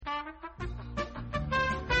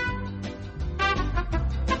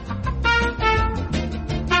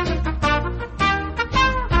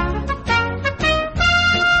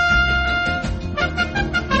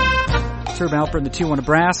Herb Alpert in the Tijuana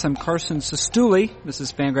Brass. I'm Carson Sestouli. This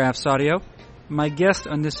is Fangraphs Audio. My guest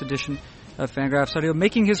on this edition of Fangraphs Audio,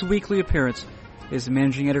 making his weekly appearance, is the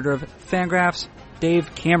managing editor of Fangraphs,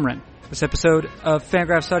 Dave Cameron. This episode of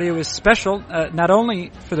Fangraphs Audio is special, not only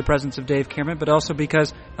for the presence of Dave Cameron, but also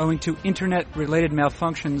because, owing to internet-related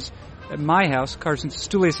malfunctions at my house, Carson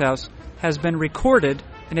Sestouli's house, has been recorded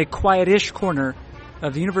in a quiet-ish corner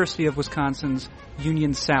of the University of Wisconsin's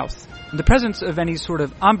Union South. And the presence of any sort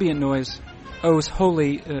of ambient noise owes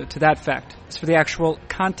wholly to that fact. As for the actual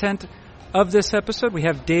content of this episode, we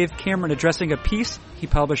have Dave Cameron addressing a piece he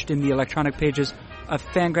published in the electronic pages of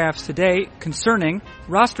Fangraphs today concerning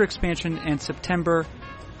roster expansion and September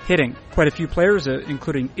hitting. Quite a few players,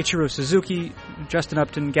 including Ichiro Suzuki, Justin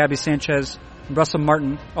Upton, Gabby Sanchez, and Russell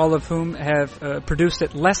Martin, all of whom have produced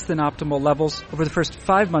at less than optimal levels over the first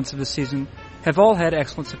 5 months of the season, have all had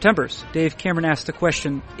excellent Septembers. Dave Cameron asked the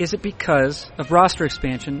question, is it because of roster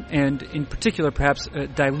expansion and, in particular, perhaps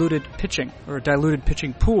diluted pitching or a diluted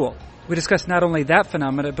pitching pool? We discussed not only that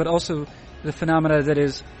phenomena, but also the phenomena that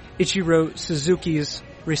is Ichiro Suzuki's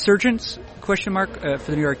resurgence, for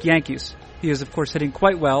the New York Yankees. He is, of course, hitting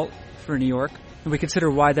quite well for New York, and we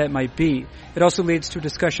consider why that might be. It also leads to a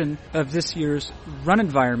discussion of this year's run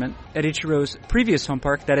environment at Ichiro's previous home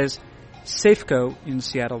park, that is Safeco in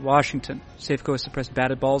Seattle, Washington. Safeco has suppressed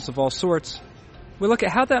batted balls of all sorts. We'll look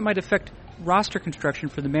at how that might affect roster construction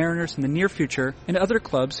for the Mariners in the near future and other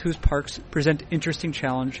clubs whose parks present interesting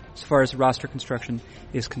challenge as far as roster construction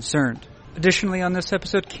is concerned. Additionally, on this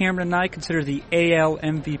episode, Cameron and I consider the AL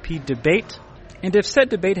MVP debate, and if said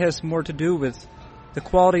debate has more to do with the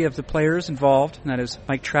quality of the players involved, and that is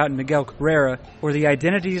Mike Trout and Miguel Cabrera, or the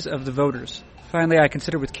identities of the voters. Finally, I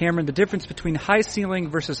consider with Cameron the difference between high-ceiling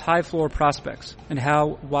versus high-floor prospects, and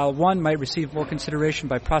how, while one might receive more consideration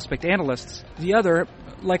by prospect analysts, the other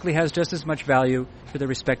likely has just as much value for their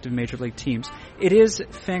respective major league teams. It is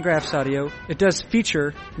Fangraphs Audio. It does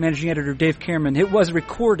feature managing editor Dave Cameron. It was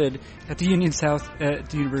recorded at the Union South at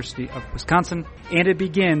the University of Wisconsin, and it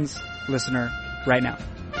begins, listener, right now.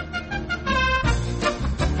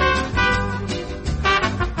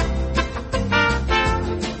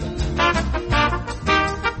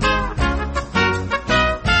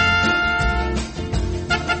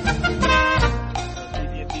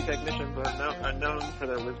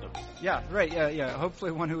 Yeah, right, yeah.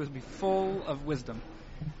 Hopefully one who would be full of wisdom.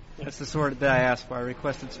 That's the sort that I asked for. I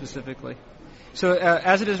requested specifically. So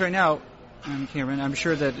as it is right now, Cameron, I'm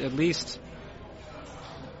sure that at least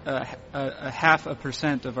a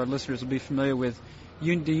 0.5% of our listeners will be familiar with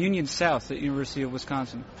the Union South at University of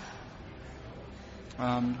Wisconsin.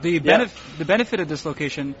 The benefit of this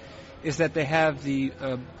location is that they have the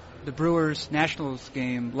Brewers Nationals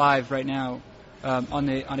game live right now. On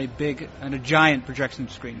a giant projection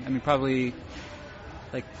screen. I mean, probably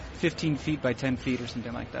like 15 feet by 10 feet or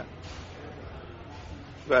something like that.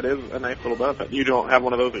 That is a nice little benefit. You don't have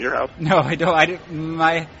one of those at your house? No, I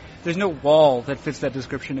don't. There's no wall that fits that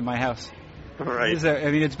description in my house. Right.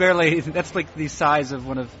 It's barely. That's like the size of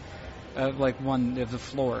one of the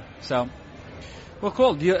floor. So, well,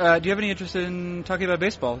 cool. Do you have any interest in talking about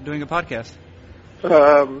baseball? Doing a podcast?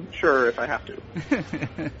 Sure, if I have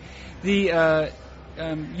to.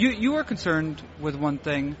 You are concerned with one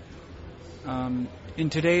thing in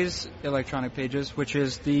today's electronic pages, which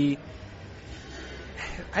is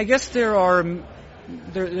I guess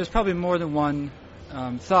there's probably more than one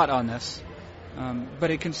thought on this,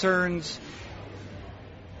 but it concerns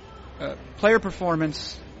player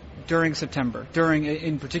performance during September,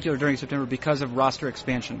 in particular during September because of roster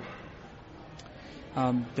expansion.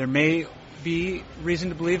 There may be reason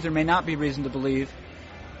to believe, there may not be reason to believe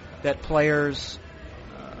that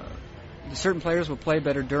certain players will play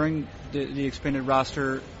better during the expanded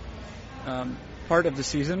roster part of the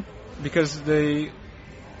season because the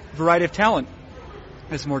variety of talent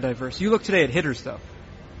is more diverse. You look today at hitters, though.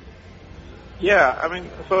 Yeah,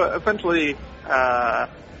 so essentially, I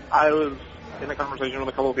was in a conversation with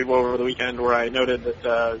a couple of people over the weekend where I noted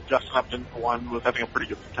that Justin Upton, for one, was having a pretty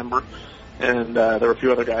good September. And there were a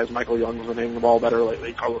few other guys. Michael Young was hitting the ball better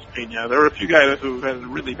lately. Carlos Pena. There were a few guys who had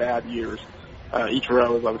really bad years.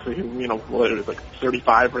 Ichiro is obviously, it was like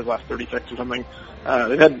 35 for his last 36 or something.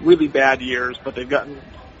 They've had really bad years, but they've gotten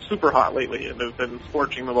super hot lately, and they've been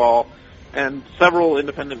scorching the ball. And several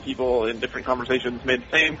independent people in different conversations made the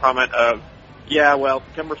same comment of, yeah, well,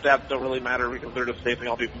 September stats don't really matter because they're just facing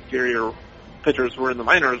all these inferior pitchers who are in the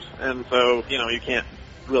minors. And so, you can't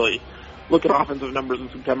really look at offensive numbers in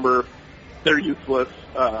September. They're useless.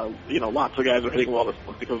 Lots of guys are hitting well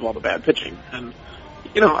because of all the bad pitching. And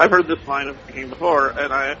I've heard this line of thinking before,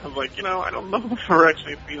 and I was like, I don't know if I've ever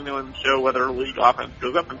actually seen anyone show whether a league offense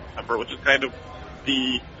goes up in September, which is kind of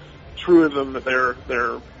the truism that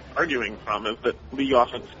they're arguing from, is that league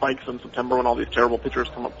offense spikes in September when all these terrible pitchers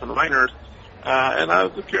come up from the minors. And I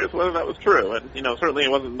was just curious whether that was true. And, certainly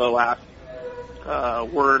it wasn't the last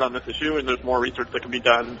word on this issue, and there's more research that can be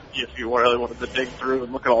done if you really wanted to dig through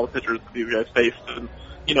and look at all the pitchers that these guys faced and,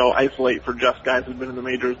 isolate for just guys who've been in the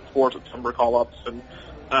majors before September call-ups. And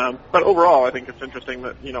but overall, I think it's interesting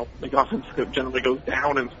that, league offense generally goes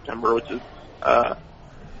down in September, which is,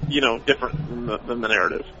 different than the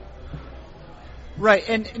narrative. Right,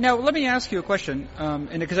 and now let me ask you a question,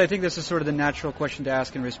 and because I think this is sort of the natural question to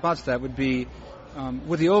ask in response to that would be,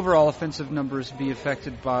 would the overall offensive numbers be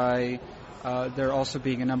affected by there also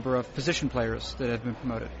being a number of position players that have been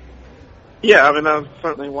promoted? Yeah, I mean, that was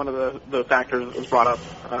certainly one of the factors that was brought up.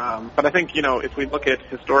 But I think, if we look at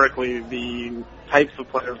historically the types of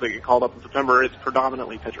players that get called up in September, it's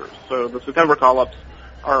predominantly pitchers. So the September call-ups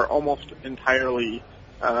are almost entirely,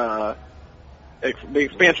 the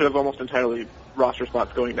expansion is almost entirely roster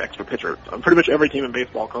spots going to extra pitchers. Pretty much every team in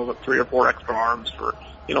baseball calls up 3 or 4 extra arms for,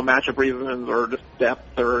 matchup reasons or just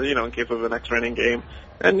depth or, in case of an extra inning game.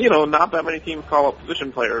 And, not that many teams call up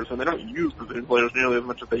position players, and they don't use position players nearly as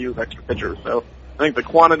much as they use extra pitchers. So I think the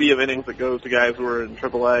quantity of innings that goes to guys who are in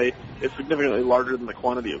AAA is significantly larger than the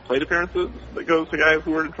quantity of plate appearances that goes to guys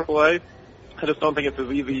who are in AAA. I just don't think it's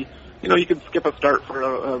as easy. You can skip a start for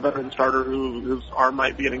a veteran starter whose arm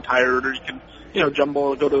might be getting tired, or you can, go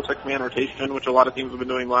to a 6-man rotation, which a lot of teams have been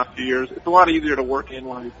doing the last few years. It's a lot easier to work in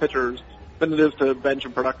one of these pitchers than it is to bench a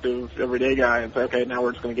productive everyday guy and say, okay, now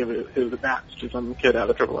we're just going to give his at-bats to some kid out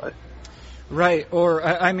of AAA. Right, or,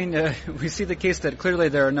 we see the case that clearly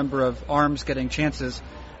there are a number of arms getting chances,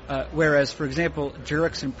 whereas, for example,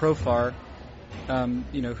 Jurickson Profar,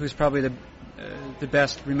 who's probably the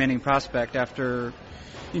best remaining prospect after,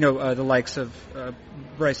 the likes of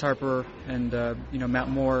Bryce Harper and, Matt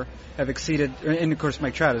Moore have exceeded, and of course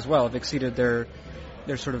Mike Trout as well, have exceeded their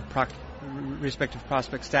sort of respective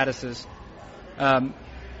prospect statuses. Even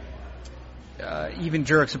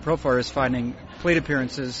Jurickson Profar is finding plate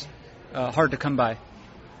appearances hard to come by.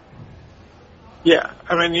 Yeah,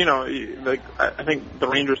 I mean, I think the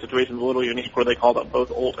Rangers situation is a little unique where they called up both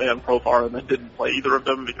Olt and Profar and then didn't play either of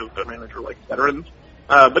them because their manager likes veterans.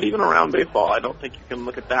 But even around baseball, I don't think you can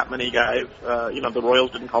look at that many guys. The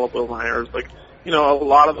Royals didn't call up Will Myers. A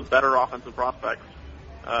lot of the better offensive prospects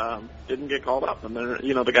didn't get called up, and they're,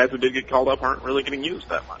 the guys who did get called up aren't really getting used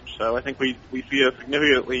that much. So I think we see a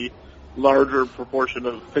significantly larger proportion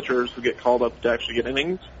of pitchers who get called up to actually get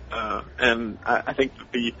innings. And I think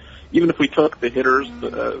that even if we took the hitters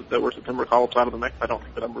that were September call-ups out of the mix, I don't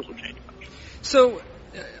think the numbers would change much. So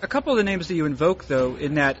a couple of the names that you invoke, though,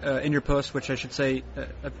 in your post, which I should say,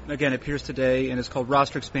 again, appears today and is called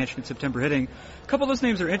Roster Expansion in September Hitting, a couple of those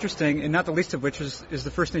names are interesting, and not the least of which is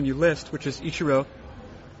the first name you list, which is Ichiro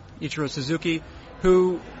Suzuki,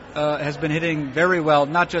 who has been hitting very well,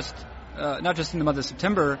 not just in the month of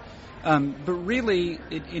September, but really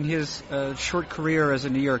in his short career as a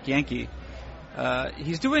New York Yankee.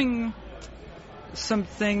 He's doing some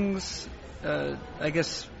things, I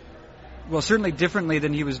guess, well, certainly differently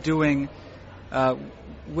than he was doing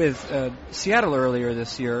with Seattle earlier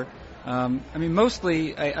this year.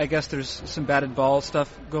 Mostly, I guess there's some batted ball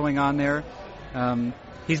stuff going on there.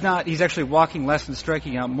 He's actually walking less and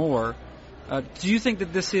striking out more. Do you think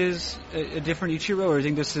that this is a different Ichiro, or do you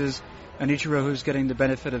think this is an Ichiro who's getting the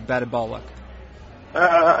benefit of batted ball luck?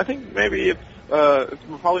 I think maybe it's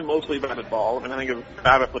probably mostly batted ball. I think if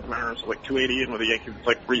Babbitt with the Mariners is 280 and with the Yankees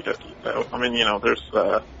it's 350. So,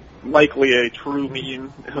 there's likely a true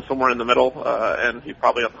mean somewhere in the middle, and he's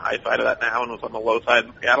probably on the high side of that now and was on the low side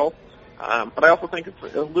in Seattle. But I also think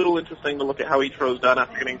it's a little interesting to look at how Ichiro's done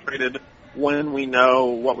after getting traded when we know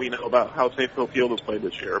what we know about how Safeco Field has played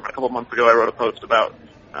this year. A couple of months ago I wrote a post about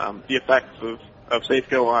the effects of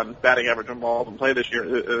Safeco on batting average on balls and play this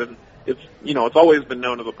year. It's always been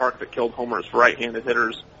known as a park that killed homers for right-handed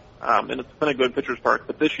hitters, and it's been a good pitcher's park.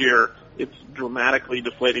 But this year, it's dramatically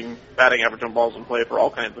deflating batting average on balls in play for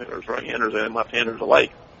all kinds of hitters, right-handers and left-handers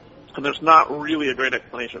alike. And there's not really a great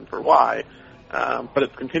explanation for why, but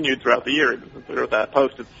it's continued throughout the year. Consider that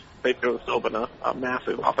post, Safeco has still been a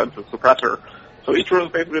massive offensive suppressor. So Ichiro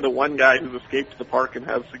is basically the one guy who's escaped the park and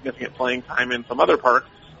has significant playing time in some other parks,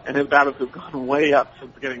 and his batters have gone way up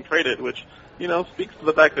since getting traded, which, speaks to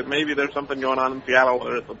the fact that maybe there's something going on in Seattle,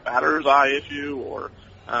 whether it's a batter's eye issue or,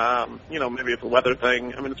 maybe it's a weather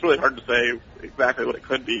thing. It's really hard to say exactly what it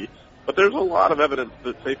could be, but there's a lot of evidence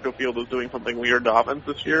that Safeco Field is doing something weird to offense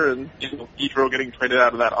this year, and Ichiro getting traded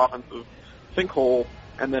out of that offensive sinkhole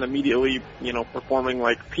and then immediately, performing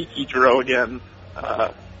like peak Ichiro again,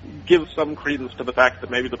 gives some credence to the fact that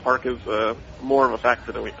maybe the park is more of a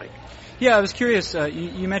factor than we think. Yeah, I was curious.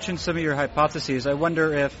 You mentioned some of your hypotheses. I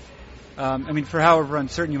wonder if, for however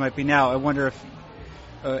uncertain you might be now, I wonder if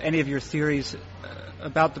any of your theories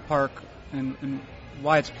about the park and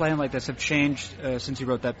why it's playing like this have changed since you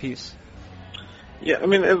wrote that piece. Yeah, it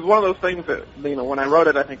was one of those things that, when I wrote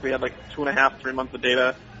it, I think we had like 2.5, 3 months of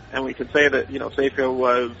data, and we could say that, Safeco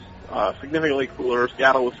was significantly cooler.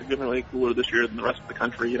 Seattle was significantly cooler this year than the rest of the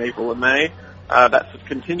country in April and May. That's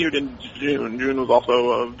continued into June. June was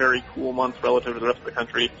also a very cool month relative to the rest of the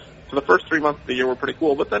country. So the first 3 months of the year were pretty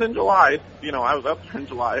cool. But then in July, I was up there in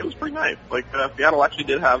July. It was pretty nice. Like, Seattle actually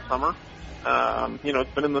did have summer.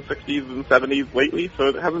 It's been in the 60s and 70s lately, so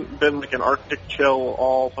it hasn't been like an Arctic chill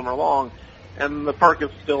all summer long. And the park is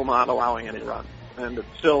still not allowing any runs. And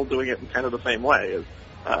it's still doing it in kind of the same way.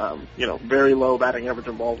 Very low batting average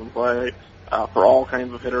in balls in play. For all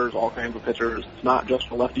kinds of hitters, all kinds of pitchers. It's not just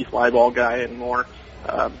a lefty fly ball guy anymore.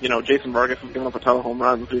 Jason Vargas has given up a ton of home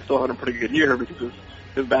runs, but he's still having a pretty good year because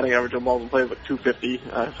his batting average on balls in play is like 250.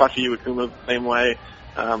 Sashi Iwakuma is the same way.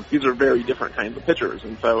 These are very different kinds of pitchers,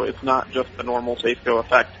 and so it's not just the normal Safeco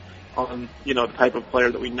effect on, the type of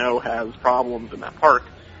player that we know has problems in that park.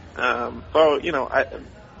 I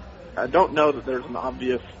don't know that there's an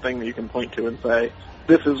obvious thing that you can point to and say,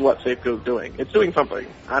 this is what Safeco is doing. It's doing something.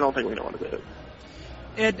 I don't think we know what it is.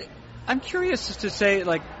 Ed, I'm curious to say,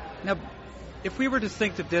 now, if we were to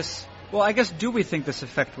think that this, do we think this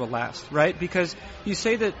effect will last, right? Because you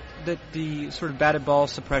say that the sort of batted ball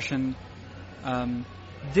suppression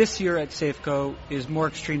this year at Safeco is more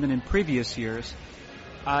extreme than in previous years.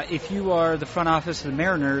 If you are the front office of the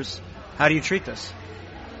Mariners, how do you treat this?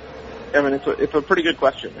 It's a pretty good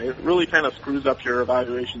question. It really kind of screws up your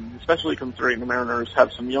evaluation, especially considering the Mariners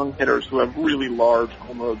have some young hitters who have really large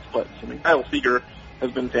home road splits. Kyle Seager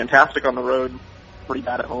has been fantastic on the road, pretty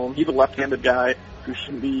bad at home. He's a left-handed guy who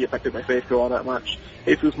shouldn't be affected by Safeco all that much.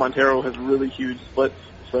 Jesus Montero has really huge splits.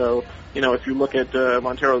 So, if you look at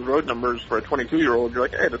Montero's road numbers for a 22-year-old, you're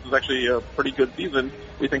like, hey, this is actually a pretty good season.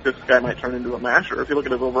 We think this guy might turn into a masher. If you look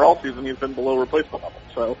at his overall season, he's been below replacement level.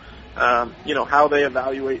 So, how they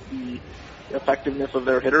evaluate the effectiveness of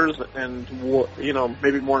their hitters and,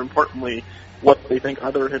 maybe more importantly, what they think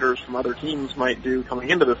other hitters from other teams might do coming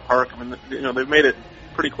into this park. They've made it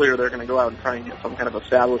pretty clear they're going to go out and try and get some kind of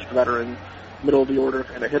established veteran, middle-of-the-order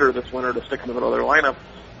kind of hitter this winter to stick in the middle of their lineup.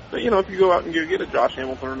 But, if you go out and you get a Josh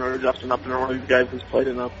Hamilton or a Justin Upton or one of these guys who's played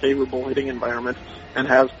in a favorable hitting environment and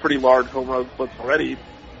has pretty large home run splits already,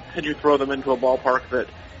 and you throw them into a ballpark that,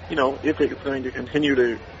 if it's going to continue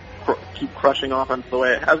to keep crushing offense the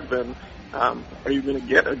way it has been, are you going to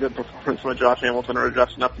get a good performance from a Josh Hamilton or a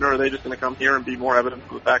Justin Upton, or are they just going to come here and be more evidence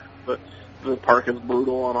of the fact that the park is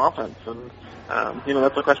brutal on offense? And,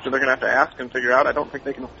 that's a question they're going to have to ask and figure out. I don't think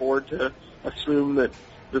they can afford to assume that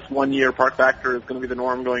this 1 year park factor is going to be the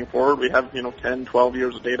norm going forward. We have, 10, 12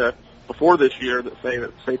 years of data before this year that say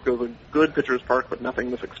that Safeco is a good pitcher's park, but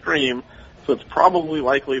nothing this extreme. So it's probably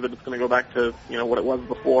likely that it's going to go back to, what it was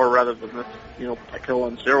before rather than this, Petco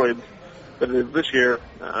on steroids that it is this year.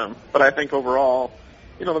 But I think overall,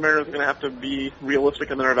 the Mariners are going to have to be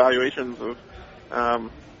realistic in their evaluations of,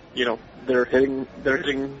 their hitting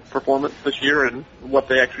performance this year and what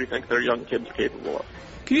they actually think their young kids are capable of.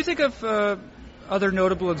 Can you think of other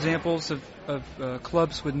notable examples of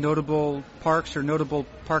clubs with notable parks or notable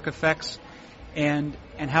park effects, and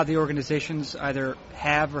how the organizations either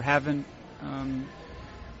have or haven't,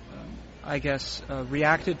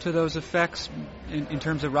 reacted to those effects in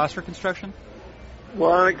terms of roster construction?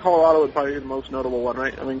 Well, I think Colorado would probably be the most notable one,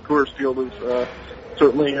 right? Coors Field is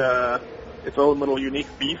certainly its own little unique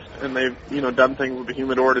beast, and they've done things with the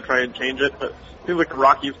humidor to try and change it. But it seems like the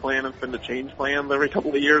Rockies' plan has been to change plans every couple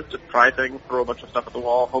of years, to try things, throw a bunch of stuff at the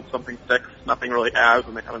wall, hope something sticks. Nothing really has,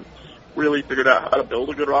 and they haven't really figured out how to build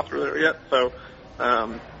a good roster there yet. So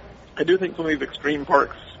I do think some of these extreme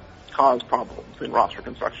parks cause problems in roster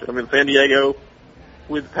construction. San Diego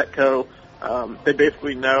with Petco, they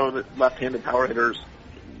basically know that left-handed power hitters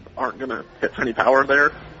aren't going to hit for any power there.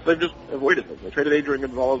 So they've just avoided them. They traded Adrian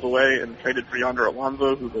Gonzalez away and traded for Yonder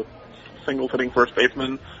Alonso, who's a single-hitting first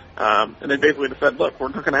baseman. And they basically just said, look, we're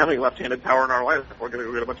not going to have any left-handed power in our lineup. We're going to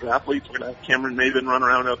go get a bunch of athletes. We're going to have Cameron Maven run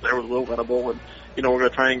around out there with Will Venable, and, we're going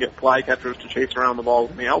to try and get fly catchers to chase around the balls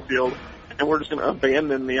in the outfield. And we're just going to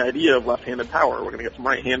abandon the idea of left-handed power. We're going to get some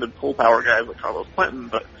right-handed pull power guys like Carlos Clinton,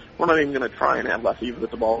 but we're not even going to try and have lefties hit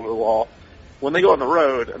the ball over the wall. When they go on the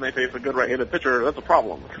road and they face a good right-handed pitcher, that's a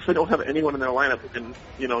problem because they don't have anyone in their lineup who can,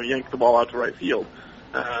 yank the ball out to right field.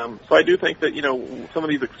 So I do think that, some of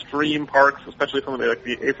these extreme parks, especially some of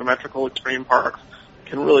the asymmetrical extreme parks,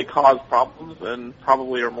 can really cause problems and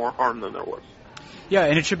probably are more harm than they're worth. Yeah,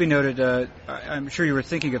 and it should be noted, I'm sure you were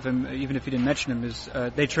thinking of him, even if you didn't mention him, is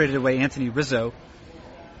they traded away Anthony Rizzo,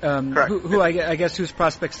 who I guess whose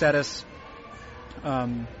prospect status,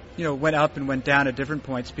 went up and went down at different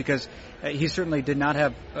points because he certainly did not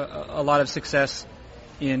have a lot of success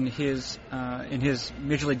in his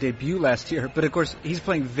Major League debut last year. But of course, he's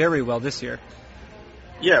playing very well this year.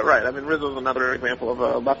 Yeah, right. I mean, Rizzo's another example of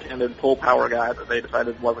a left-handed full power guy that they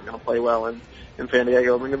decided wasn't going to play well in San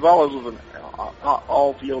Diego. I mean, Gonzalez was an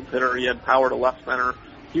all-field hitter. He had power to left center.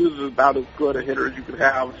 He was about as good a hitter as you could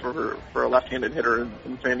have for a left-handed hitter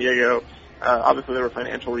in San Diego. Obviously, there were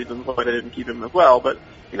financial reasons why they didn't keep him as well. But,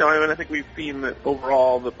 I think we've seen that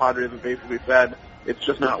overall the Padres have basically said it's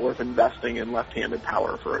just not worth investing in left-handed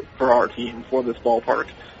power for our team, for this ballpark.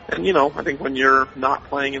 And, I think when you're not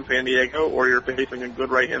playing in San Diego or you're facing a good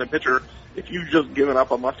right-handed pitcher, if you've just given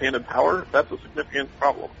up on left-handed power, that's a significant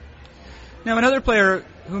problem. Now, another player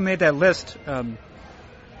who made that list in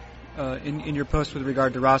your post with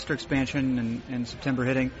regard to roster expansion and September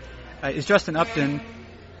hitting is Justin Upton.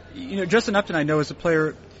 Justin Upton, I know, is a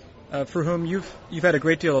player for whom you've had a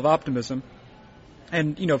great deal of optimism.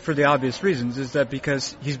 And, for the obvious reasons, is that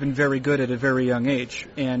because he's been very good at a very young age.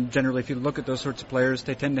 And generally, if you look at those sorts of players,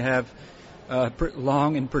 they tend to have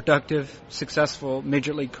long and productive, successful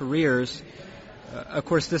Major League careers. Of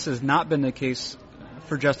course, this has not been the case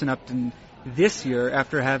for Justin Upton this year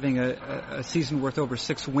after having a season worth over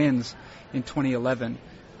 6 wins in 2011.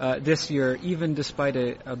 This year, even despite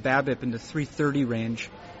a BABIP in the 330 range,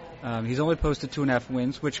 he's only posted 2.5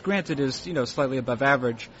 wins, which granted is, slightly above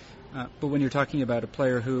average. But when you're talking about a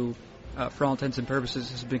player who, for all intents and purposes,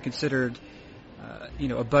 has been considered,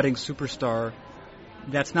 a budding superstar,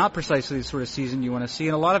 that's not precisely the sort of season you want to see.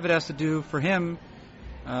 And a lot of it has to do for him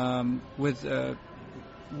with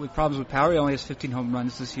problems with power. He only has 15 home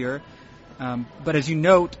runs this year. But as you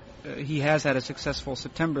note, he has had a successful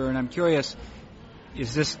September. And I'm curious,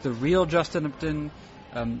 is this the real Justin Upton?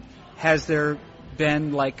 Has there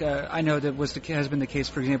been, I know that has been the case,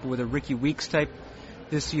 for example, with a Ricky Weeks type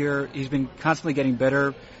this year? He's been constantly getting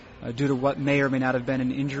better due to what may or may not have been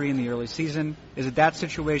an injury in the early season. Is it that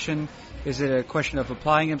situation? Is it a question of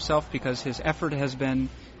applying himself because his effort has been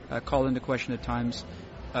called into question at times?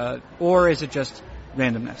 Or is it just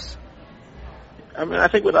randomness? I mean, I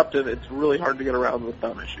think with Upton, it's really hard to get around the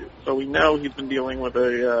thumb issue. So we know he's been dealing with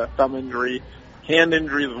a thumb injury. Hand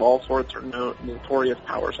injuries of all sorts are notorious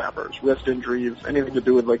power sappers. Wrist injuries, anything to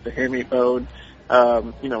do with the hamate bone.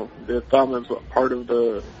 The thumb is part of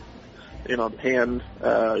the, hand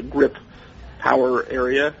grip power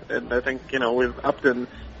area. And I think, with Upton,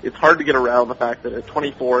 it's hard to get around the fact that at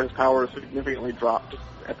 24, his power has significantly dropped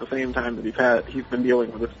at the same time that he's been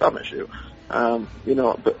dealing with this thumb issue.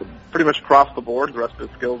 Pretty much across the board, the rest of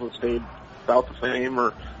his skills have stayed about the same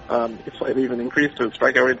or slightly even increased. His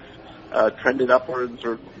strikeout rates trended upwards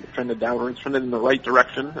or trended downwards, trended in the right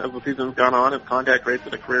direction as the season's gone on. His contact rate's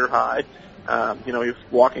at a career high. He's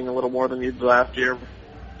walking a little more than he did last year.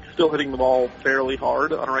 Still hitting the ball fairly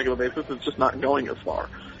hard on a regular basis. It's just not going as far.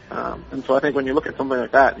 And so I think when you look at something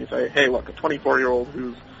like that and you say, hey, look, a 24-year-old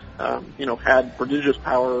who's, had prodigious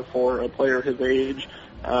power for a player his age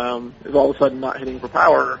is all of a sudden not hitting for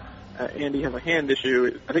power, and he has a hand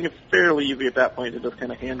issue, I think it's fairly easy at that point to just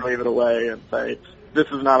kind of hand wave it away and say, this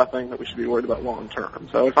is not a thing that we should be worried about long term.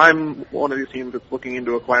 So if I'm one of these teams that's looking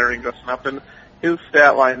into acquiring Justin Upton, his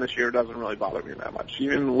stat line this year doesn't really bother me that much.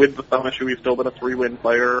 Even with the thumb issue, he's still been a 3-win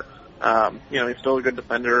player. He's still a good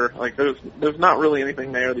defender. There's not really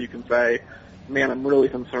anything there that you can say, man, I'm really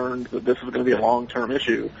concerned that this is going to be a long-term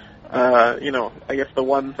issue. I guess the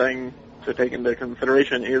one thing to take into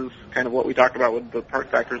consideration is kind of what we talked about with the park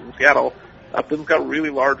factors in Seattle. Upton's got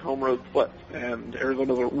really large home road splits, and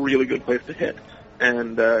Arizona's a really good place to hit.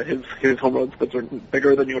 And his home road splits are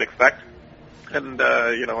bigger than you would expect. And,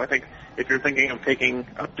 I think if you're thinking of taking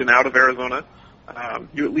Upton out of Arizona,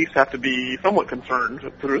 you at least have to be somewhat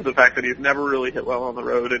concerned through the fact that he's never really hit well on the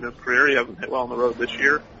road in his career. He hasn't hit well on the road this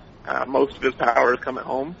year. Most of his power has come at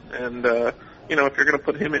home. And, if you're going to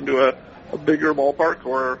put him into a bigger ballpark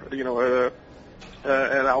or,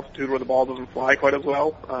 an altitude where the ball doesn't fly quite as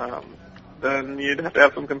well, then you'd have to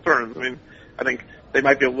have some concerns. I mean, I think they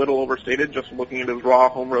might be a little overstated just looking at his raw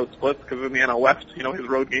home road splits because in the NL West, his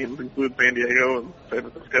road games include San Diego and San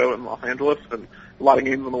Francisco and Los Angeles and a lot of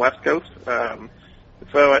games on the West Coast.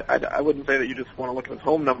 So I wouldn't say that you just want to look at his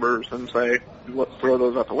home numbers and say, let's throw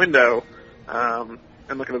those out the window, and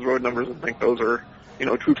look at his road numbers and think those are,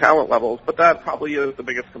 true talent levels. But that probably is the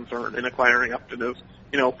biggest concern in acquiring Upton is,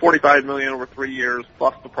 $45 million over 3 years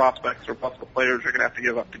plus the prospects or plus the players you're going to have to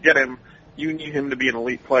give up to get him. You need him to be an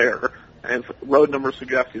elite player, and road numbers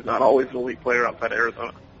suggest he's not always an elite player outside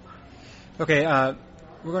Arizona. Okay,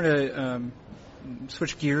 we're going to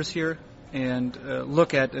switch gears here and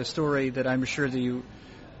look at a story that I'm sure that you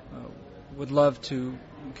would love to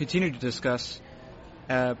continue to discuss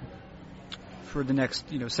for the next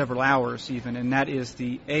several hours even, and that is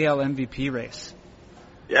the AL MVP race.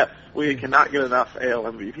 Yes, we cannot get enough AL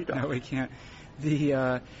MVP done. No, we can't.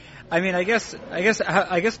 I guess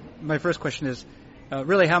my first question is,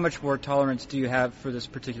 really, how much more tolerance do you have for this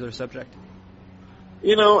particular subject?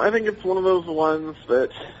 I think it's one of those ones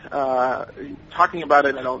that talking about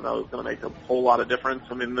it, I don't know, is going to make a whole lot of difference.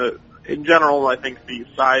 I mean, in general, I think the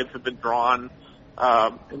sides have been drawn,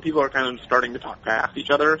 and people are kind of starting to talk past each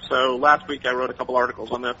other. So last week I wrote a couple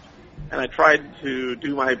articles on this, and I tried to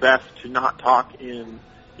do my best to not talk in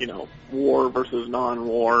war versus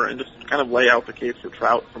non-war, and just kind of lay out the case for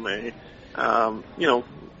Trout from a,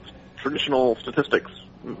 traditional statistics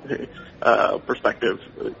perspective.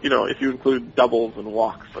 If you include doubles and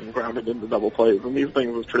walks and grounded into double plays and these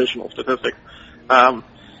things as traditional statistics. So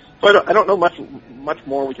I don't know much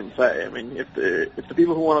more we can say. I mean, if the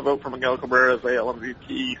people who want to vote for Miguel Cabrera as AL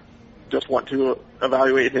MVP just want to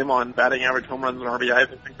evaluate him on batting average, home runs, and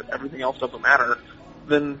RBIs and think that everything else doesn't matter,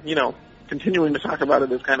 then continuing to talk about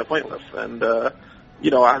it is kind of pointless. And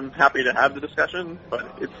I'm happy to have the discussion,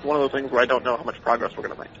 but it's one of those things where I don't know how much progress we're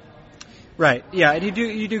going to make. Right. Yeah, and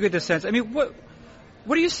you do get the sense. I mean, what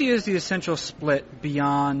do you see as the essential split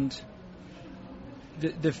beyond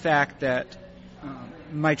the fact that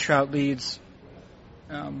Mike Trout leads?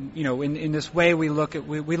 In this way, we look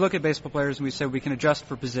at baseball players and we say we can adjust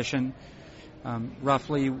for position.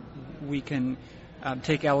 Roughly, we can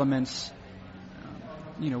take elements.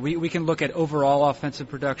 We can look at overall offensive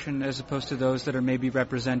production as opposed to those that are maybe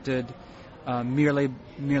represented merely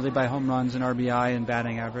by home runs and RBI and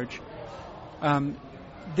batting average.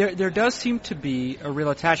 There does seem to be a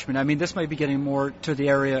real attachment. I mean, this might be getting more to the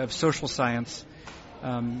area of social science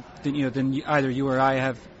than either you or I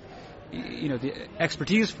have the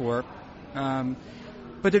expertise for.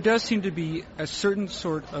 But there does seem to be a certain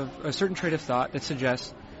trait of thought that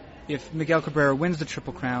suggests if Miguel Cabrera wins the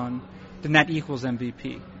Triple Crown, then that equals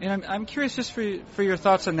MVP. And I'm curious just for your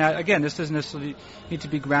thoughts on that. Again, this doesn't necessarily need to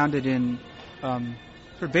be grounded in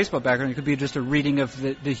sort of baseball background. It could be just a reading of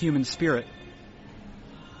the human spirit.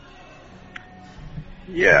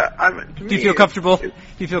 Yeah, do you feel comfortable? Do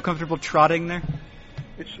you feel comfortable trotting there?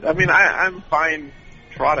 I'm fine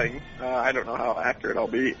trotting. I don't know how accurate I'll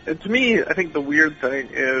be. And to me, I think the weird thing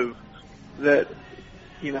is that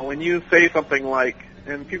when you say something like,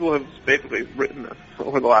 and people have basically written this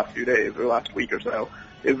over the last few days or last week or so,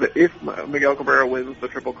 is that if Miguel Cabrera wins the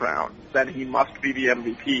Triple Crown, then he must be the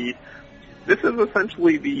MVP. This is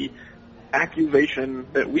essentially the accusation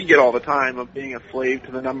that we get all the time of being a slave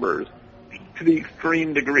to the numbers to the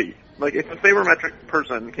extreme degree. Like, if a sabermetric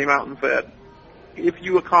person came out and said, if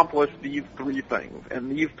you accomplish these three things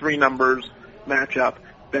and these three numbers match up,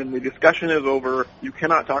 then the discussion is over. You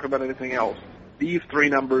cannot talk about anything else. These three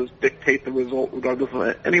numbers dictate the result regardless of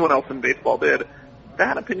what anyone else in baseball did.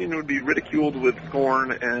 That opinion would be ridiculed with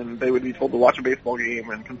scorn, and they would be told to watch a baseball game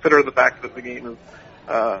and consider the fact that the game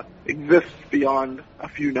exists beyond a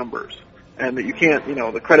few numbers, and that you can't,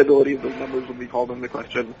 the credibility of those numbers would be called into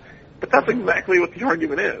question. But that's exactly what the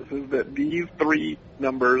argument is that these three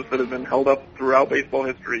numbers that have been held up throughout baseball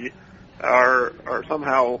history are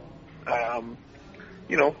somehow,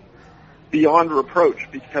 beyond reproach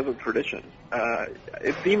because of tradition.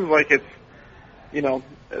 It seems like it's,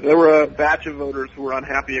 there were a batch of voters who were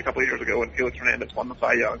unhappy a couple of years ago when Felix Hernandez won the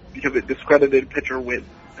Cy Young because it discredited pitcher wins.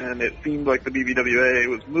 And it seemed like the BBWA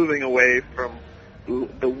was moving away from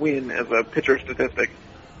the win as a pitcher statistic.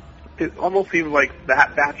 It almost seems like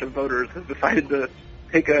that batch of voters has decided to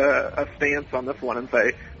take a stance on this one and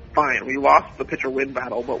say, fine, we lost the pitcher win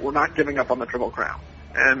battle, but we're not giving up on the Triple Crown.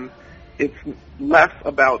 And it's less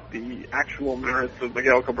about the actual merits of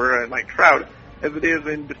Miguel Cabrera and Mike Trout as it is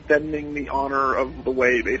in defending the honor of the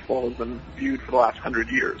way baseball has been viewed for the last 100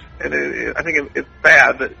 years. And I think it's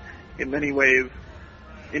bad that in many ways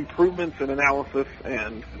improvements in analysis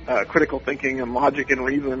and critical thinking and logic and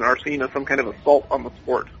reason are seen as some kind of assault on the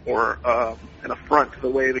sport or an affront to the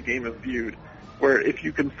way the game is viewed, where if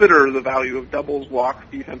you consider the value of doubles, walks,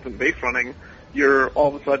 defense, and base running, you're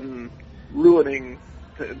all of a sudden ruining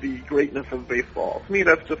the greatness of baseball. To me,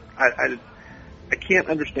 that's just, I can't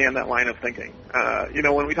understand that line of thinking.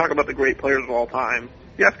 When we talk about the great players of all time,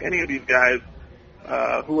 if you ask any of these guys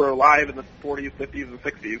who are alive in the 40s, 50s, and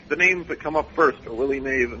 60s, the names that come up first are Willie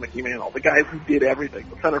Mays and Mickey Mantle, the guys who did everything,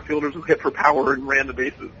 the center fielders who hit for power and ran the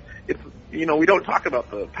bases. It's, we don't talk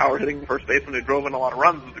about the power hitting first baseman who drove in a lot of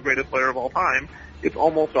runs as the greatest player of all time. It's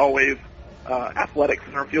almost always athletic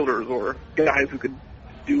center fielders or guys who could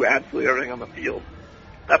do absolutely everything on the field.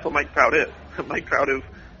 That's what Mike Trout is. Mike Trout is,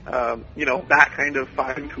 that kind of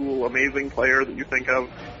fine-tool, amazing player that you think of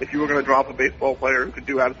if you were going to drop a baseball player who could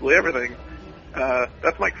do absolutely everything.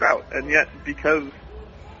 That's Mike Trout. And yet, because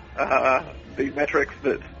the metrics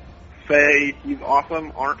that say he's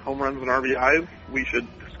awesome aren't home runs and RBIs, we should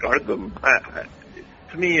discard them.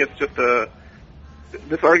 To me, it's just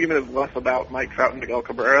this argument is less about Mike Trout and Miguel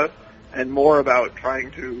Cabrera and more about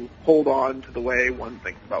trying to hold on to the way one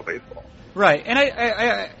thinks about baseball. Right, and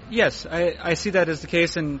I see that as the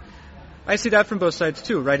case, and I see that from both sides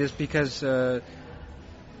too, right, is because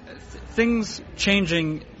things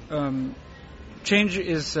changing, change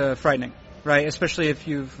is frightening, right, especially if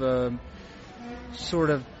you've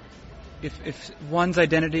if one's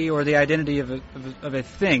identity or the identity of a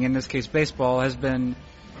thing, in this case baseball, has been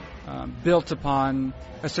built upon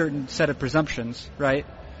a certain set of presumptions, right?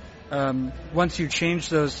 Once you change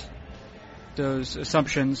those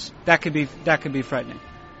assumptions, that could be frightening.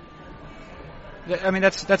 I mean,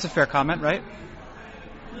 that's a fair comment, right?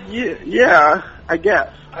 Yeah, I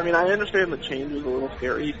guess. I mean, I understand that change is a little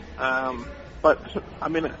scary, but I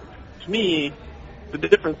mean, to me, the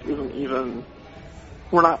difference isn't even.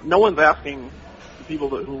 No one's asking the people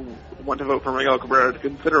who want to vote for Miguel Cabrera to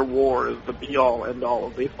consider WAR as the be-all, end-all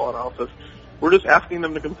of baseball analysis. We're just asking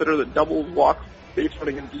them to consider that doubles, walks, base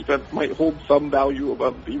running, and defense might hold some value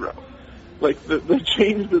above zero. Like, the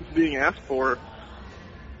change that's being asked for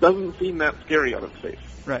doesn't seem that scary on its face.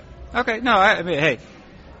 Right. Okay. No, I mean, hey,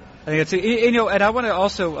 I think it's, and I want to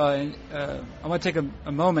also, I want to take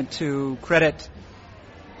a moment to credit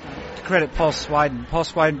Paul Swiden. Paul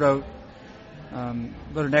Swiden wrote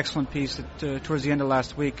an excellent piece towards the end of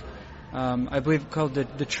last week, I believe called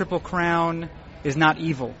The Triple Crown is Not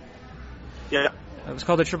Evil. Yeah. It was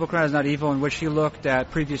called The Triple Crown is Not Evil, in which he looked at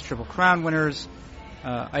previous Triple Crown winners.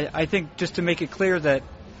 I think just to make it clear that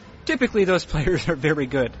typically those players are very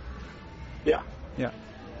good. Yeah. Yeah.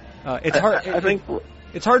 It's hard. I think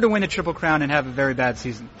it's hard to win a Triple Crown and have a very bad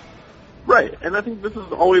season. Right, and I think this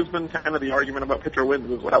has always been kind of the argument about pitcher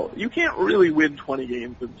wins as well. You can't really win 20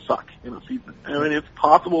 games and suck in a season. I mean, it's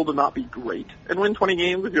possible to not be great and win 20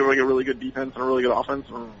 games if you have like a really good defense and a really good offense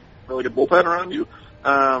and a really good bullpen around you.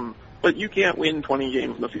 But you can't win 20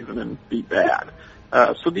 games in a season and be bad.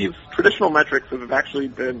 So these traditional metrics have actually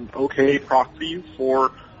been okay proxies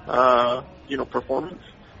for, performance.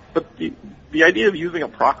 But the idea of using a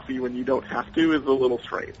proxy when you don't have to is a little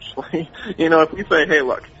strange. Like, if we say, hey,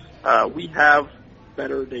 look, we have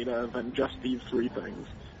better data than just these three things,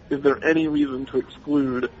 is there any reason to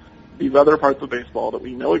exclude these other parts of baseball that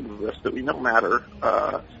we know exist, that we know matter,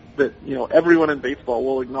 that, everyone in baseball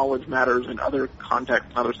will acknowledge matters in other contexts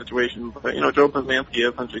and other situations? But, Joe Posnanski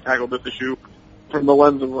essentially tackled this issue from the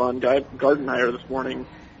lens of Ron Gardenhire this morning,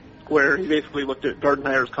 where he basically looked at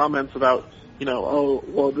Gardenhire's comments about,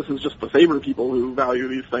 this is just the favor people who value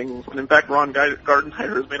these things. And in fact, Ron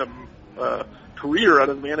Gardenhire has made a career out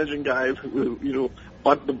of managing guys who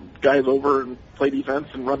bunt the guys over and play defense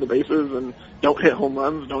and run the bases and don't hit home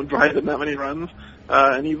runs, don't drive in that many runs.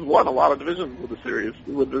 And he's won a lot of divisions with the series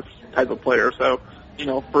with this type of player. So,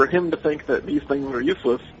 for him to think that these things are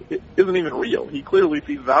useless, it isn't even real. He clearly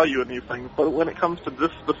sees value in these things. But when it comes to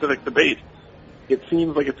this specific debate, it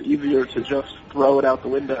seems like it's easier to just throw it out the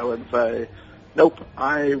window and say, nope,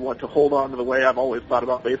 I want to hold on to the way I've always thought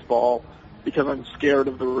about baseball because I'm scared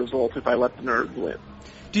of the result if I let the nerds win.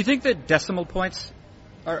 Do you think that decimal points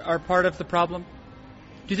are part of the problem?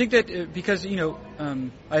 Do you think that because,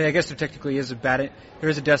 I guess there technically is there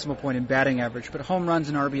is a decimal point in batting average, but home runs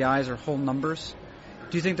and RBIs are whole numbers.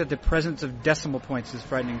 Do you think that the presence of decimal points is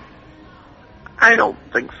frightening? I don't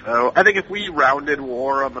think so. I think if we rounded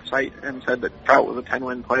WAR on the site and said that Trout was a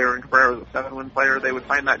 10-win player and Cabrera was a 7-win player, they would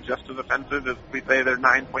find that just as offensive as we say they're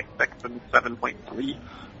 9.6 and 7.3.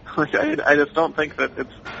 I just don't think that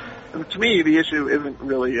to me, the issue isn't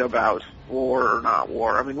really about WAR or not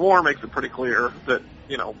WAR. I mean, WAR makes it pretty clear that,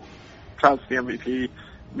 Trout's the MVP,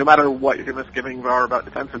 no matter what your misgivings are about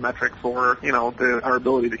defensive metrics or, our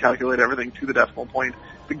ability to calculate everything to the decimal point.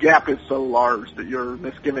 The gap is so large that your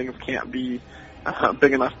misgivings can't be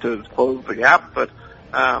big enough to close the gap. But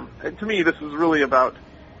to me, this is really about,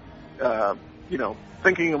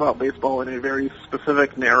 thinking about baseball in a very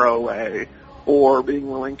specific, narrow way, or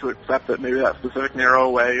being willing to accept that maybe that specific narrow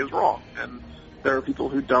way is wrong. And, there are people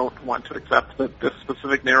who don't want to accept that this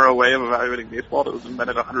specific narrow way of evaluating baseball that was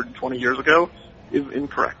invented 120 years ago is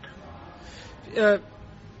incorrect. Can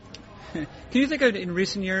you think of, in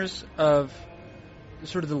recent years, of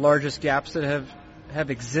sort of the largest gaps that have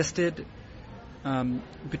existed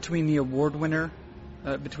between the award winner,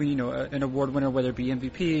 between an award winner, whether it be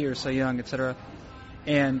MVP or Cy Young, etc.,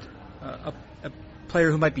 and a player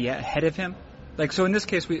who might be ahead of him? Like, so in this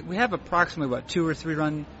case, we have approximately 2 or 3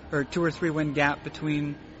 win gap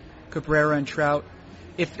between Cabrera and Trout.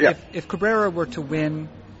 If Cabrera were to win,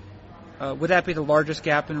 would that be the largest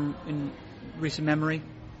gap in recent memory?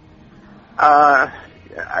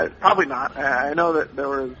 Probably not. I know that there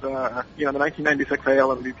was, the 1996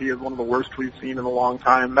 AL MVP is one of the worst we've seen in a long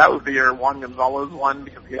time. That was the year Juan Gonzalez won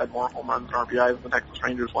because he had more home runs and RBIs than the Texas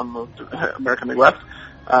Rangers won the American League West.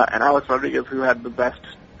 And Alex Rodriguez, who had the best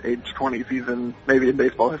age 20 season maybe in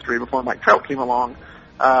baseball history before Mike Trout came along,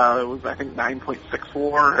 was I think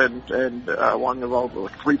 9.64 and Juan Gonzalez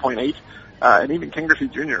was like 3.8. And even Ken Griffey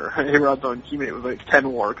Jr., A-Rod's own teammate, was like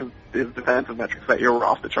 10 WAR because his defensive metrics that year were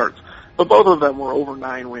off the charts. But both of them were over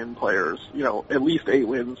 9-win players, at least 8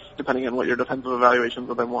 wins, depending on what your defensive evaluations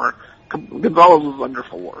of them were. Gonzalez was under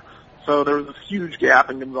 4. So there was this huge gap,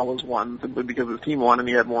 and Gonzalez won simply because his team won and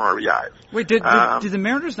he had more RBIs. Wait, did the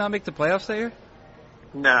Mariners not make the playoffs that year?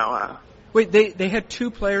 No. Wait, they had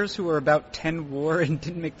 2 players who were about 10 WAR and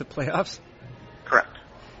didn't make the playoffs? Correct.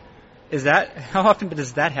 How often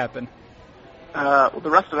does that happen? Well, the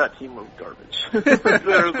rest of that team was garbage.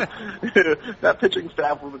 That pitching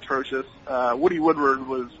staff was atrocious. Woody Woodward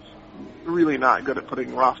was really not good at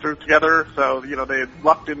putting rosters together. So, they had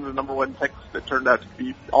lucked into the number 1 picks that turned out to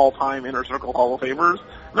be all-time Inner Circle Hall of Famers.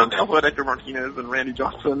 And then they also had Edgar Martinez and Randy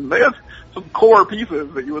Johnson. They had some core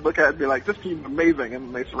pieces that you would look at and be like, this team's amazing.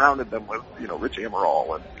 And they surrounded them with, Rich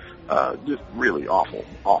Amaral and just really awful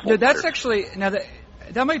Yeah, that's players. actually, now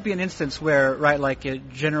that might be an instance where, right, like a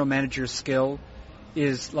general manager's skill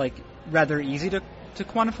is like rather easy to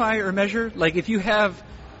quantify or measure. Like if you have,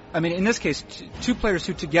 in this case, 2 players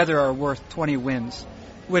who together are worth 20 wins,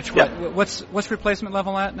 what's replacement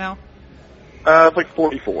level at now? It's like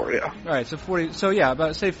 44, yeah. All right, so 40. So yeah,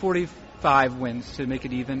 about say 45 wins to make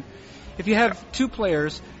it even. If you have 2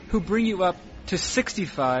 players who bring you up to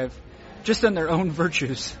 65 just on their own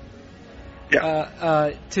virtues.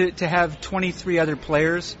 Yeah. To have 23 other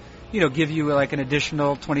players, give you like an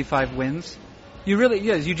additional 25 wins.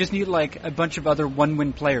 You just need like a bunch of other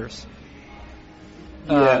 1-win players.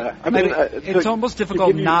 Yeah. It's almost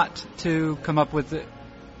difficult not to come up with a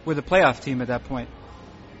playoff team at that point.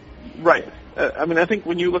 Right. I think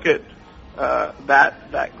when you look at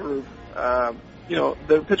that group,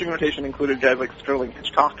 the pitching rotation included guys like Sterling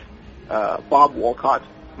Hitchcock, Bob Walcott,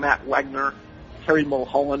 Matt Wagner, Terry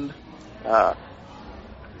Mulholland.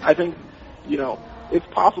 I think, it's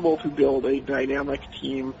possible to build a dynamic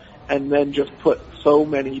team and then just put so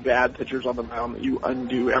many bad pitchers on the mound that you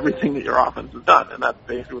undo everything that your offense has done. And that's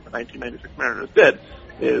basically what the 1996 Mariners did,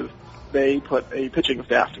 is they put a pitching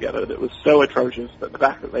staff together that was so atrocious that the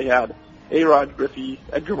fact that they had A-Rod, Griffey,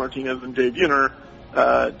 Edgar Martinez, and Jay Buhner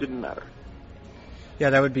didn't matter.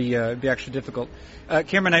 Yeah, that would be actually difficult.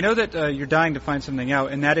 Cameron, I know that you're dying to find something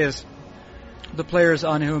out, and that is the players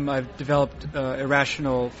on whom I've developed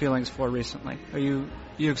irrational feelings for recently. Are you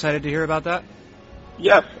excited to hear about that?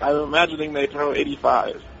 Yes, I'm imagining they throw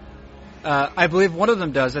 85. I believe one of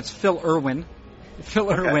them does. That's Phil Irwin. Phil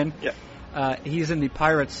Irwin. Yeah. He's in the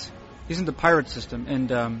Pirates. He's in the Pirates system,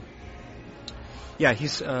 and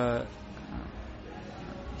he's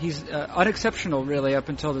unexceptional really up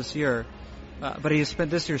until this year. But he has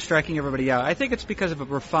spent this year striking everybody out. I think it's because of a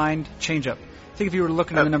refined changeup. I think if you were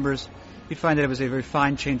looking at the numbers, you'd find that it was a very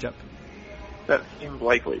fine changeup. That seems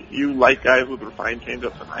likely. You like guys with refined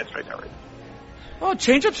changeups and high strikeout rates. Well,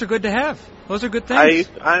 changeups are good to have. Those are good things.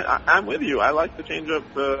 I'm with you. I like the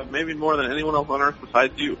changeup maybe more than anyone else on earth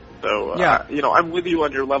besides you. So, yeah. I'm with you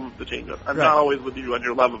on your love of the changeup. I'm not always with you on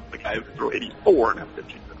your love of the guys who throw 84 and have good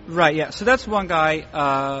changeup. Right, yeah. So that's one guy.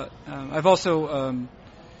 I've also,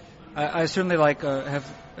 I certainly have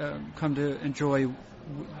come to enjoy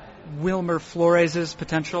Wilmer Flores'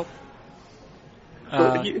 potential.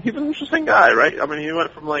 So he's an interesting guy, right? He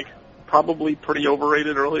went from probably pretty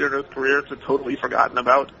overrated earlier in his career to totally forgotten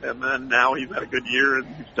about, and then now he's had a good year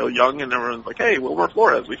and he's still young, and everyone's like, hey, Wilmer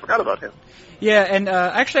Flores, we forgot about him. Yeah, and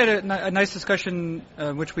actually I had a nice discussion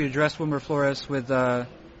in which we addressed Wilmer Flores with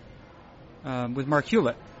Mark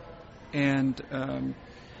Hewlett, and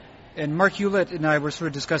Mark Hewlett and I were sort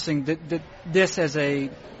of discussing this as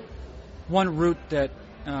one route that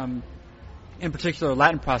in particular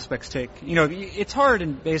Latin prospects take. It's hard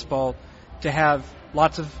in baseball to have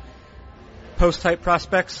lots of post type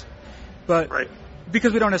prospects, but Right.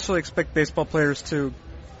 because we don't necessarily expect baseball players to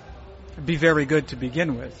be very good to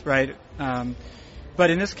begin with, right? But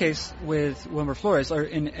in this case, with Wilmer Flores, or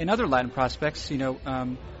in other Latin prospects, you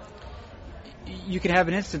can have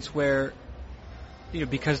an instance where,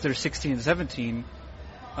 because they're 16 and 17,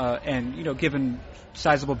 and given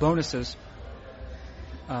sizable bonuses,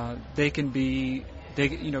 they can be,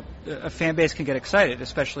 a fan base can get excited,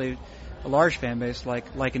 especially a large fan base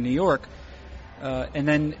like in New York. And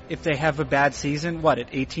then if they have a bad season, at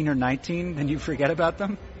 18 or 19, then you forget about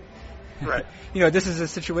them. Right. This is a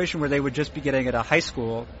situation where they would just be getting at a high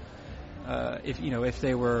school, if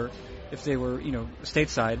they were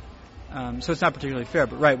stateside. So it's not particularly fair.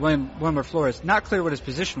 But right, Wilmer Flores, not clear what his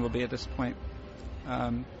position will be at this point.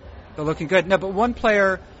 But looking good. No, but one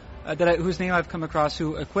player whose name I've come across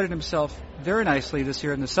who acquitted himself very nicely this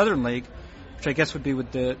year in the Southern League, which I guess would be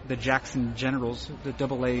with the Jackson Generals, the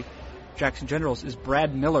AA Jackson Generals, is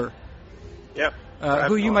Brad Miller. Yep.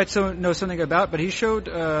 Who you might know something about, but he showed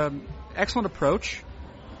excellent approach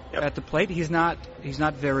at the plate. He's not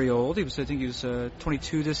very old. I think he was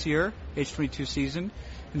 22 this year, age 22 season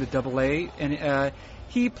in the AA, and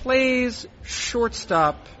he plays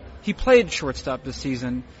shortstop. He played shortstop this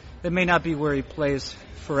season. That may not be where he plays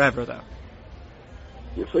forever, though.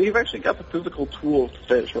 Yeah, so you've actually got the physical tools to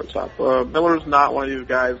stay at shortstop. Miller's not one of these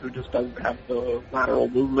guys who just doesn't have the lateral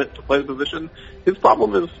movement to play the position. His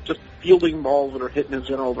problem is just fielding balls that are hit in his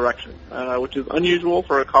general direction, which is unusual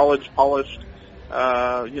for a college-polished,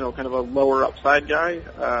 kind of a lower upside guy.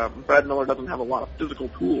 Brad Miller doesn't have a lot of physical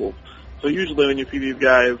tools. So usually when you see these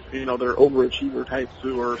guys, they're overachiever types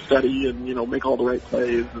who are steady and, make all the right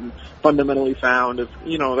plays and fundamentally sound.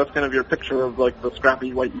 That's kind of your picture of like the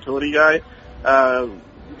scrappy white utility guy.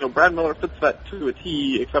 Brad Miller fits that to a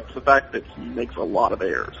T, except for the fact that he makes a lot of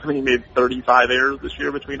errors. I mean, he made 35 errors this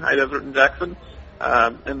year between High Desert and Jackson.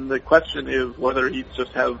 And the question is whether he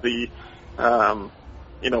just has the,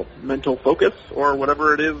 mental focus or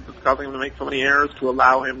whatever it is that's causing him to make so many errors to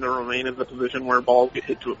allow him to remain in the position where balls get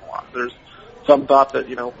hit to him a lot. There's some thought that,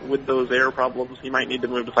 with those error problems, he might need to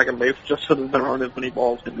move to second base just so that there aren't as many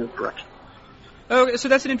balls in his direction. Oh, so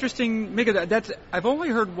that's an interesting. I've only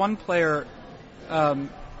heard one player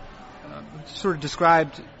sort of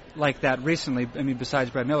described like that recently. I mean,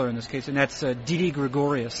 besides Brad Miller in this case, and that's Didi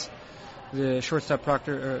Gregorius, the shortstop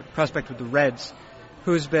prospect with the Reds,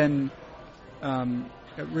 who's been.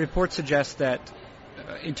 Reports suggest that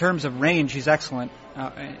in terms of range, he's excellent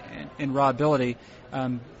in raw ability.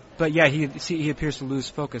 But yeah, he appears to lose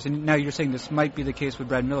focus. And now you're saying this might be the case with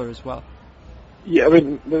Brad Miller as well. Yeah, I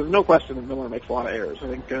mean, there's no question that Miller makes a lot of errors. I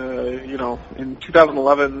think, in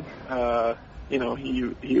 2011,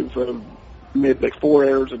 he was made like 4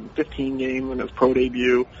 errors in 15 games in his pro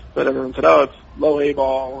debut. But everyone said, it's low A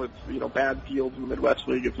ball, it's bad fields in the Midwest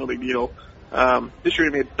League, it's no big deal. This year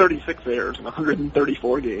he made 36 errors in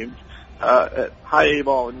 134 games at high A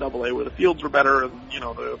ball and double A, where the fields were better and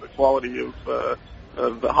the quality of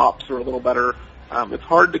the hops are a little better. It's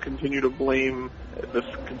hard to continue to blame this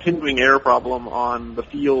continuing error problem on the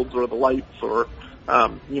fields or the lights or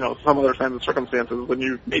some other kinds of circumstances when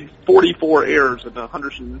you made 44 errors in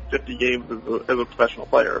 150 games as a professional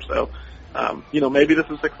player. So. Maybe this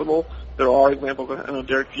is fixable. There are examples. I know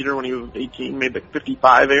Derek Jeter, when he was 18, made like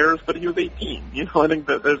 55 errors, but he was 18. I think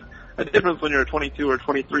that there's a difference when you're a 22 or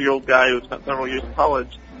 23-year-old guy who spent several years in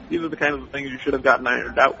college. These are the kinds of things you should have gotten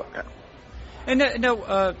ironed out by now. And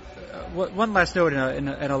one last note, and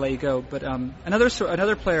I'll let you go. But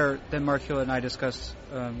another player that Mark Hill and I discussed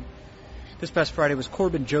this past Friday was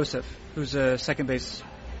Corbin Joseph, who's a second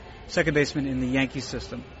baseman in the Yankees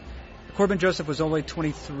system. Corbin Joseph was only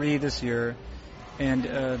 23 this year,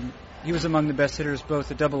 and he was among the best hitters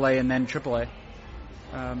both at AA and then AAA.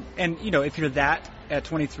 And if you're that at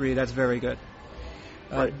 23, that's very good.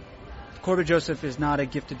 Right. Corbin Joseph is not a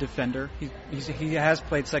gifted defender. He has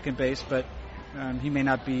played second base, but he may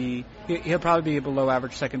not be. He'll probably be a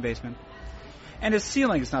below-average second baseman. And his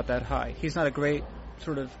ceiling is not that high. He's not a great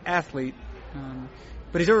sort of athlete,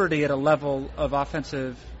 but he's already at a level of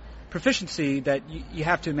offensive proficiency that you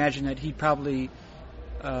have to imagine that he'd probably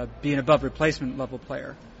be an above replacement level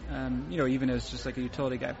player, even as just like a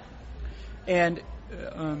utility guy. And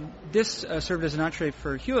this served as an entree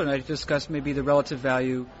for Hewlett and I to discuss maybe the relative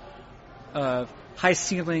value of high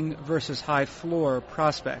ceiling versus high floor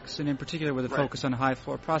prospects, and in particular with a focus on high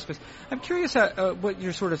floor prospects. I'm curious what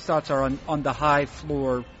your sort of thoughts are on the high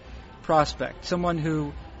floor prospect, someone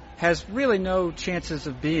who has really no chances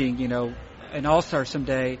of being, an all-star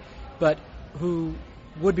someday, but who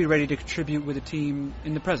would be ready to contribute with a team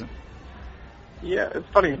in the present. Yeah, it's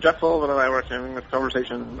funny. Jeff Sullivan and I were having this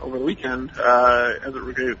conversation over the weekend as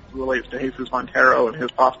it relates to Jesus Montero and his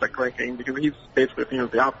prospect ranking, because he's basically seen as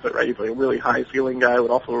the opposite, right? He's like a really high ceiling guy with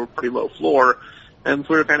also a pretty low floor. And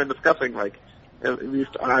so we were kind of discussing, like, at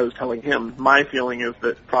least I was telling him, my feeling is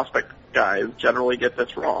that prospect guys generally get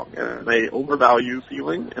this wrong. They overvalue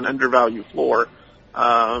ceiling and undervalue floor.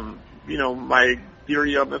 My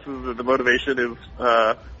theory on this is that the motivation is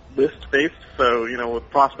list-based. So, with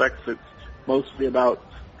prospects, it's mostly about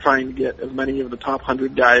trying to get as many of the top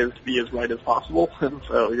 100 guys to be as right as possible. And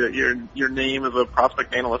so your name as a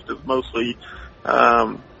prospect analyst is mostly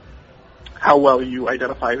how well you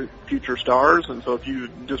identify future stars. And so if you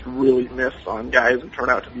just really miss on guys who turn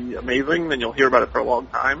out to be amazing, then you'll hear about it for a long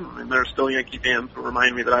time. And there are still Yankee fans who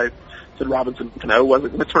remind me that I said Robinson Cano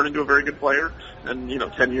wasn't going to turn into a very good player. And,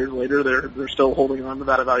 10 years later, they're still holding on to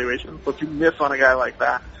that evaluation. So if you miss on a guy like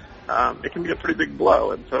that, it can be a pretty big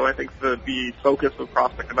blow. And so I think the focus of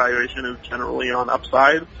prospect evaluation is generally on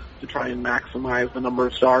upside, to try and maximize the number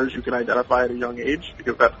of stars you can identify at a young age,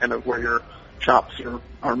 because that's kind of where your chops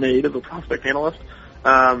are made as a prospect analyst.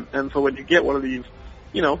 And so when you get one of these,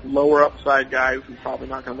 lower upside guys who's probably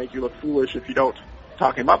not going to make you look foolish if you don't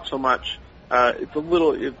talk him up so much, it's a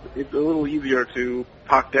little easier to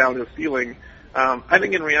talk down his ceiling. I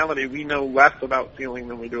think in reality we know less about ceiling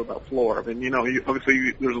than we do about floor. I mean,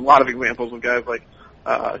 obviously there's a lot of examples of guys like,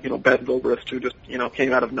 Ben Zobrist, who just,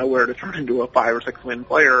 came out of nowhere to turn into a 5 or 6 win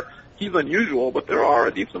player. He's unusual, but there are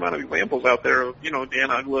a decent amount of examples out there of, Dan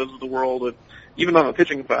Ugglas of the world, and even on the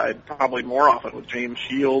pitching side, probably more often with James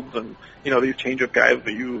Shields and, these change-up guys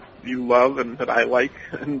that you love and that I like.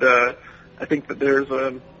 And I think that there's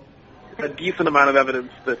a decent amount of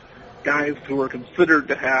evidence that guys who are considered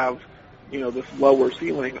to have, this lower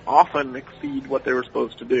ceiling often exceed what they were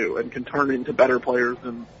supposed to do and can turn into better players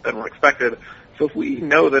than were expected. So if we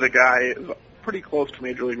know that a guy is pretty close to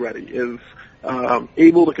Major League ready, is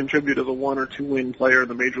able to contribute as a 1 or 2 win player in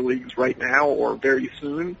the major leagues right now or very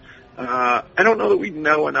soon, I don't know that we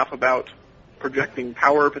know enough about projecting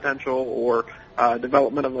power potential or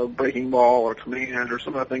development of a breaking ball or command or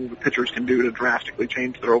some of the things that pitchers can do to drastically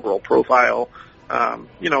change their overall profile.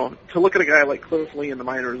 To look at a guy like Cliff Lee in the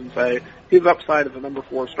minors and say his upside as a number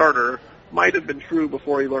 4 starter might have been true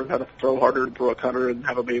before he learned how to throw harder and throw a cutter and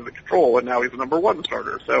have a basic control, and now he's a number 1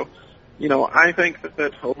 starter. So, I think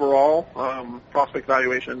that overall prospect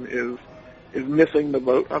valuation is missing the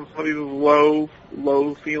boat on some of these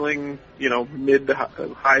low ceiling, mid to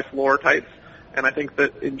high floor types. And I think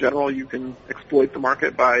that in general you can exploit the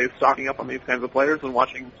market by stocking up on these kinds of players and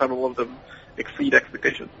watching several of them exceed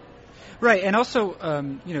expectations. Right, and also,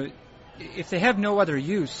 if they have no other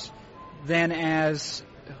use than as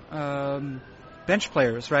bench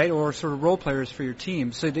players, right, or sort of role players for your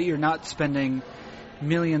team, so that you're not spending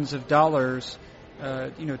millions of dollars,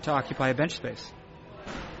 to occupy a bench space.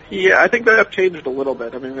 Yeah, I think that have changed a little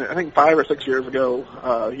bit. I mean, I think 5 or 6 years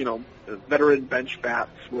ago, veteran bench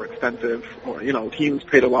bats were expensive, or, teams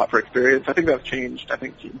paid a lot for experience. I think that's changed. I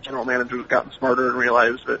think general managers have gotten smarter and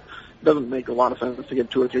realized that it doesn't make a lot of sense to give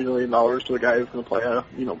 $2 or $3 million to a guy who's going to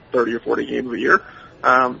play 30 or 40 games a year.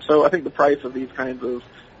 So I think the price of these kinds of,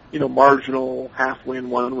 marginal half-win,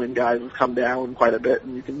 1-win guys has come down quite a bit,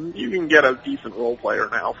 and you can get a decent role player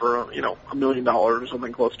now for, $1 million or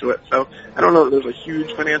something close to it. So I don't know that there's a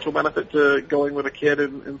huge financial benefit to going with a kid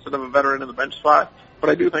instead of a veteran in the bench spot, but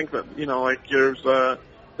I do think that,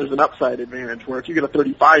 there's an upside advantage where if you get a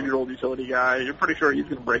 35-year-old utility guy, you're pretty sure he's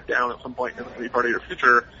going to break down at some point and it's going to be part of your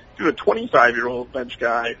future. If you have a 25-year-old bench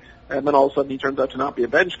guy, and then all of a sudden he turns out to not be a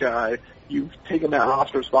bench guy, you've taken that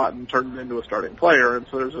roster spot and turned it into a starting player, and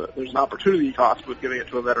so there's an opportunity cost with giving it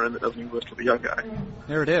to a veteran that doesn't exist with a young guy.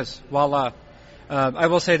 There it is. Well, I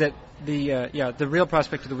will say that the real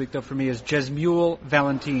prospect of the week, though, for me is Jesmuel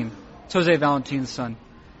Valentin. It's Jose Valentin's son.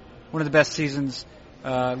 One of the best seasons,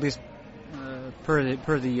 at least per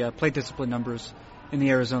the plate discipline numbers in the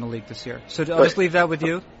Arizona League this year. So I'll just leave that with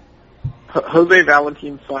you. Jose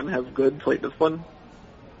Valentin's son has good plate discipline?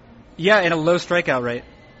 Yeah, and a low strikeout rate.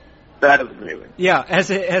 That is amazing. Yeah, as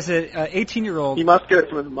a 18-year-old. He must get it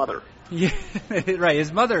from his mother. Yeah, right.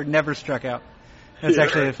 His mother never struck out. That's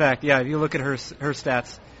actually a fact. Yeah, if you look at her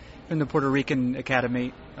stats in the Puerto Rican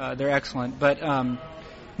Academy, they're excellent. But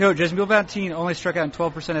no, Jesmuel Valentin only struck out in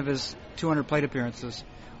 12% of his 200 plate appearances,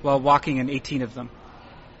 while walking in 18 of them.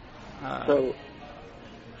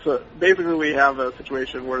 So basically, we have a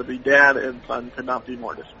situation where the dad and son could not be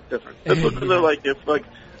more different. This was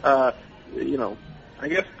I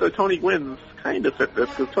guess the Tony Gwynn's kind of fit this,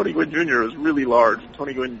 because Tony Gwynn Jr. is really large.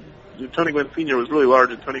 Tony Gwynn Sr. was really large,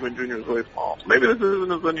 and Tony Gwynn Jr. is really small. So maybe this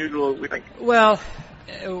isn't as unusual as we think. Well,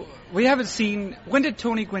 we haven't seen. When did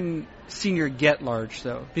Tony Gwynn Sr. get large,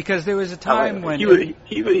 though? Because there was a time when he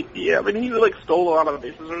like stole a lot of the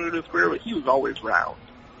bases earlier in his career, but he was always round.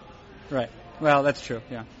 Right. Well, that's true.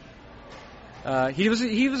 Yeah. He was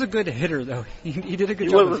a good hitter, though. He did a good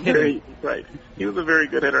job of hitting. Right. He was a very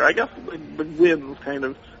good hitter. I guess the wins kind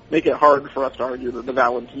of make it hard for us to argue that the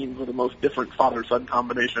Valentines are the most different father-son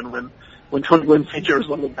combination when Tony Gwynn Sr. is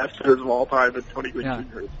one of the best hitters of all time and Tony Gwynn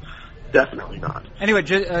Sr. is definitely not. Anyway,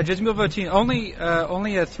 Jazmil Votin, only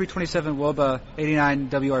a 327 WOBA, 89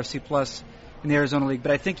 WRC plus in the Arizona League,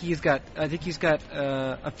 but I think he's got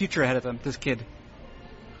a future ahead of him, this kid.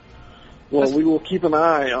 Well, we will keep an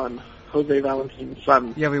eye on Jose Valentin's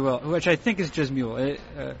son. Yeah, we will, which I think is Jazmul,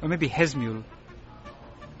 or maybe Hezmul.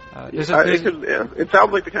 It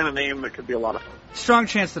sounds like the kind of name that could be a lot of fun. Strong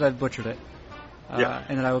chance that I've butchered it,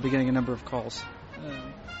 and that I will be getting a number of calls.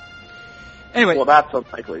 Anyway. Well, that's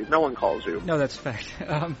unlikely. No one calls you. No, that's a fact.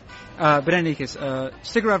 But in any case,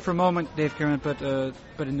 stick around for a moment, Dave Cameron, but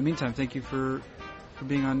in the meantime, thank you for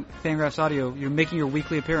being on Fangraphs Audio. You're making your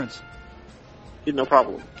weekly appearance. No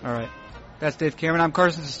problem. All right. That's Dave Cameron. I'm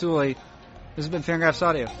Carson Cistulli. This has been Fangraphs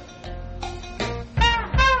Audio.